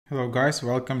Hello guys,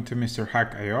 welcome to Mr.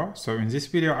 Hack.io. So in this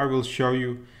video I will show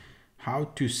you how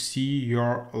to see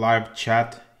your live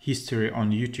chat history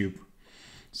on YouTube.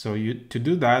 So to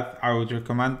do that, I would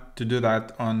recommend to do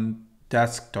that on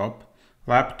desktop,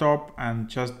 laptop, and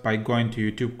just by going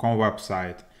to YouTube.com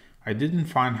website. I didn't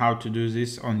find how to do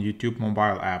this on YouTube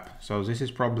mobile app, so this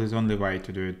is probably the only way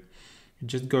to do it. You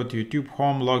just go to YouTube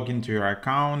home, log into your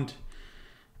account,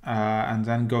 and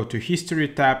then go to history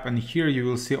tab, and here you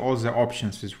will see all the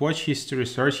options with watch history,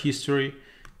 search history,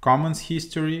 comments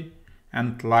history,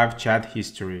 and live chat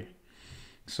history.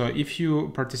 So if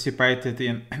you participated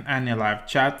in any live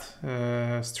chat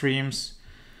streams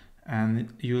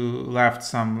and you left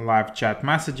some live chat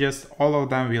messages, all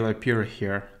of them will appear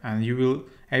here and you will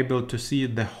able to see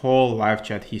the whole live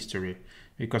chat history.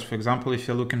 Because for example, if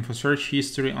you're looking for search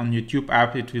history on YouTube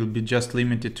app, it will be just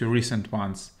limited to recent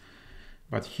ones.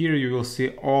 But here you will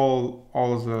see all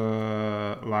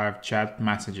the live chat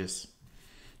messages.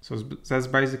 So that's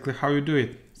basically how you do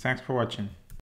it. Thanks for watching.